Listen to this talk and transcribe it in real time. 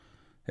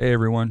Hey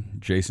everyone,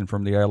 Jason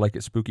from the I Like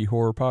It Spooky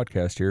Horror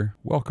podcast here.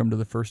 Welcome to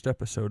the first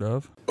episode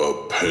of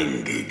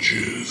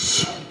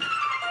Appendages.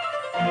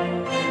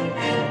 Wanna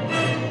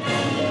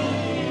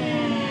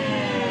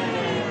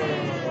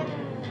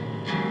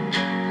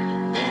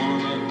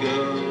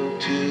go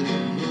to the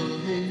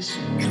movies?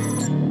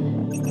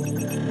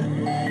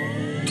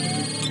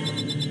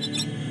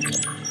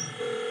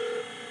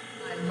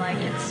 I like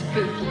it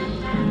spooky.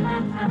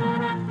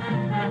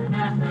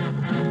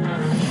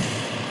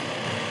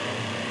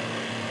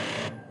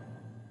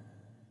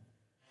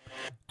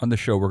 On the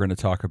show, we're going to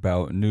talk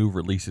about new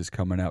releases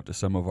coming out to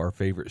some of our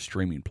favorite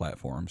streaming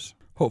platforms.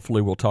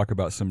 Hopefully, we'll talk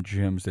about some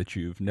gems that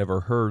you've never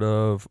heard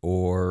of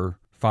or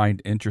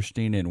find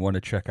interesting and want to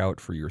check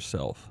out for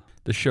yourself.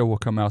 The show will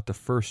come out the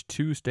first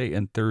Tuesday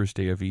and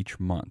Thursday of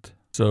each month.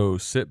 So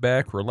sit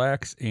back,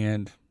 relax,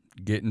 and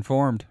get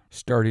informed.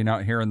 Starting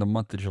out here in the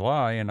month of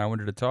July, and I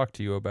wanted to talk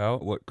to you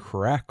about what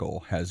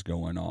Crackle has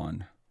going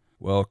on.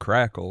 Well,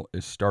 Crackle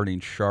is starting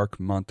Shark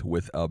Month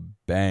with a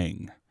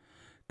bang.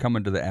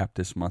 Coming to the app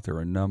this month are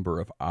a number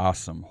of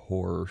awesome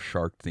horror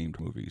shark-themed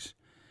movies.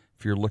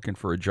 If you're looking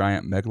for a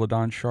giant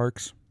megalodon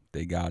sharks,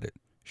 they got it.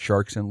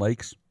 Sharks in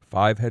lakes,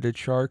 five-headed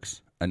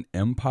sharks, an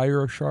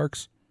empire of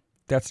sharks.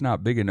 That's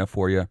not big enough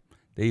for you.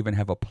 They even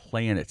have a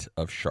planet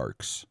of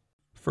sharks.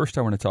 First,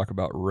 I want to talk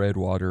about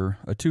Redwater,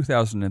 a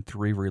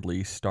 2003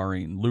 release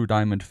starring Lou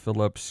Diamond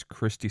Phillips,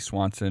 Christy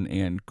Swanson,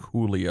 and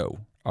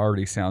Coolio.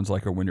 Already sounds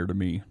like a winner to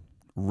me.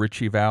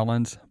 Richie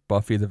Valens,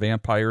 Buffy the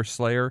Vampire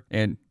Slayer,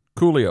 and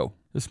Coolio.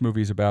 This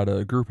movie's about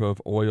a group of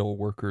oil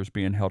workers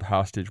being held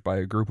hostage by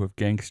a group of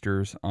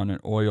gangsters on an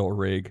oil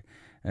rig,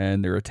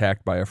 and they're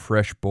attacked by a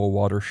fresh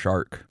bullwater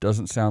shark.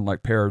 Doesn't sound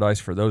like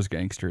paradise for those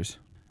gangsters.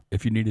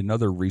 If you need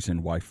another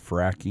reason why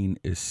fracking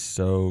is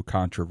so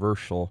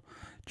controversial,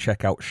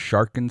 check out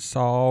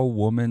Sharkensaw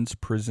Woman's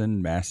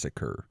Prison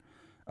Massacre.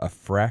 A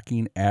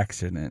fracking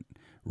accident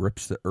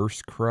rips the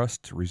Earth's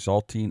crust,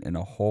 resulting in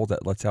a hole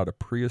that lets out a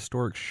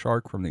prehistoric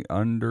shark from the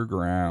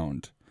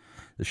underground.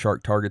 The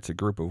shark targets a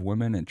group of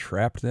women and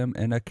trapped them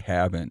in a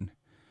cabin.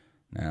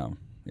 Now,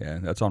 yeah,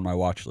 that's on my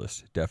watch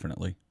list,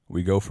 definitely.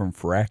 We go from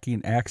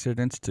fracking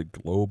accidents to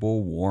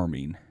global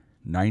warming.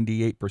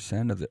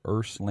 98% of the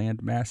Earth's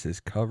land mass is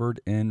covered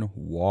in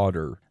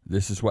water.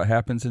 This is what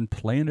happens in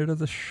Planet of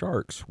the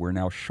Sharks, where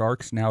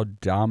sharks now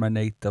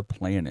dominate the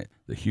planet.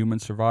 The human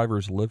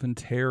survivors live in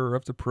terror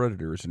of the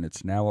predators, and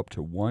it's now up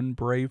to one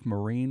brave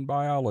marine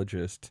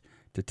biologist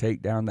to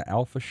take down the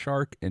alpha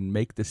shark and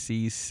make the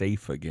seas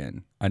safe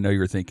again. I know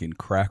you're thinking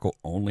Crackle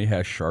only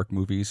has shark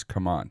movies.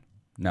 Come on.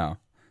 No,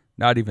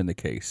 not even the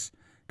case.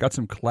 Got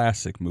some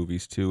classic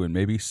movies too, and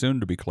maybe soon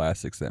to be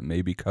classics that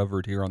may be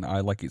covered here on the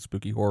I Like It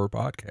Spooky Horror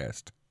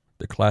podcast.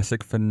 The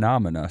classic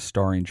Phenomena,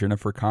 starring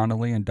Jennifer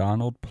Connelly and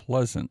Donald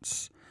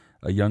Pleasance.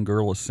 A young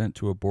girl is sent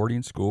to a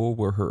boarding school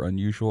where her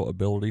unusual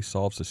ability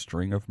solves a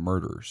string of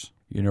murders.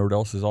 You know what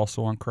else is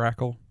also on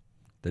Crackle?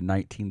 The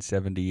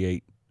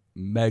 1978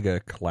 mega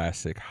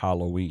classic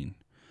Halloween.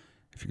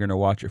 If you're going to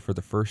watch it for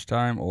the first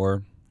time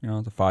or, the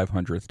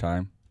 500th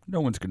time, no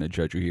one's going to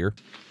judge you here.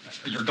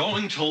 You're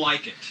going to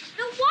like it. I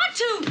don't want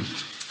to!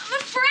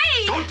 I'm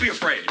afraid! Don't be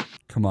afraid!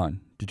 Come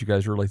on. Did you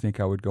guys really think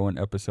I would go an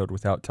episode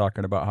without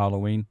talking about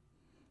Halloween?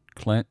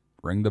 Clint,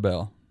 ring the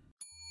bell.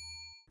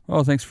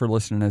 Well, thanks for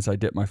listening as I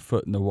dip my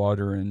foot in the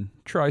water and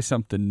try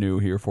something new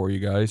here for you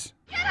guys.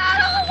 Get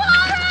out of the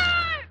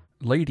water!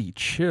 Lady,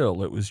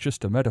 chill. It was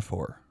just a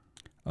metaphor.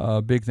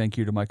 Big thank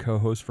you to my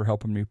co-host for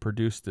helping me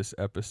produce this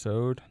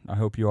episode. I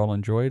hope you all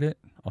enjoyed it.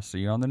 I'll see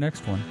you on the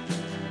next one.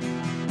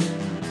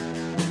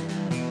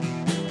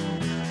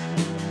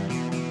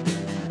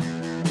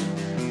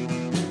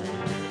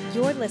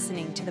 You're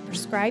listening to the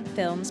Prescribed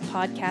Films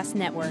Podcast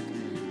Network,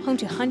 home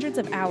to hundreds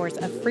of hours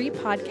of free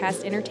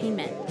podcast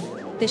entertainment.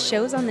 The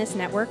shows on this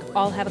network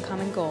all have a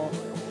common goal: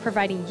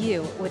 providing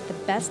you with the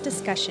best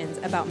discussions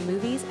about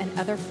movies and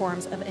other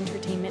forms of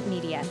entertainment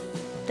media.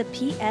 The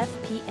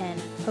PFPN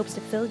hopes to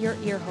fill your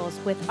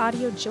earholes with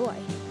audio joy.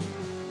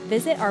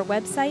 Visit our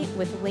website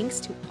with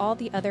links to all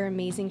the other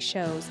amazing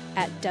shows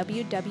at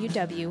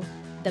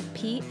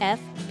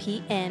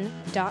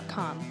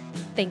www.thepfpn.com.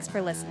 Thanks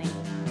for listening.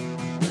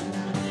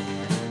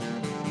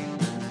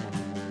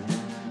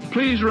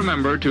 Please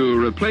remember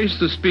to replace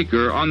the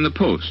speaker on the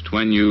post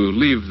when you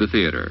leave the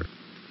theater.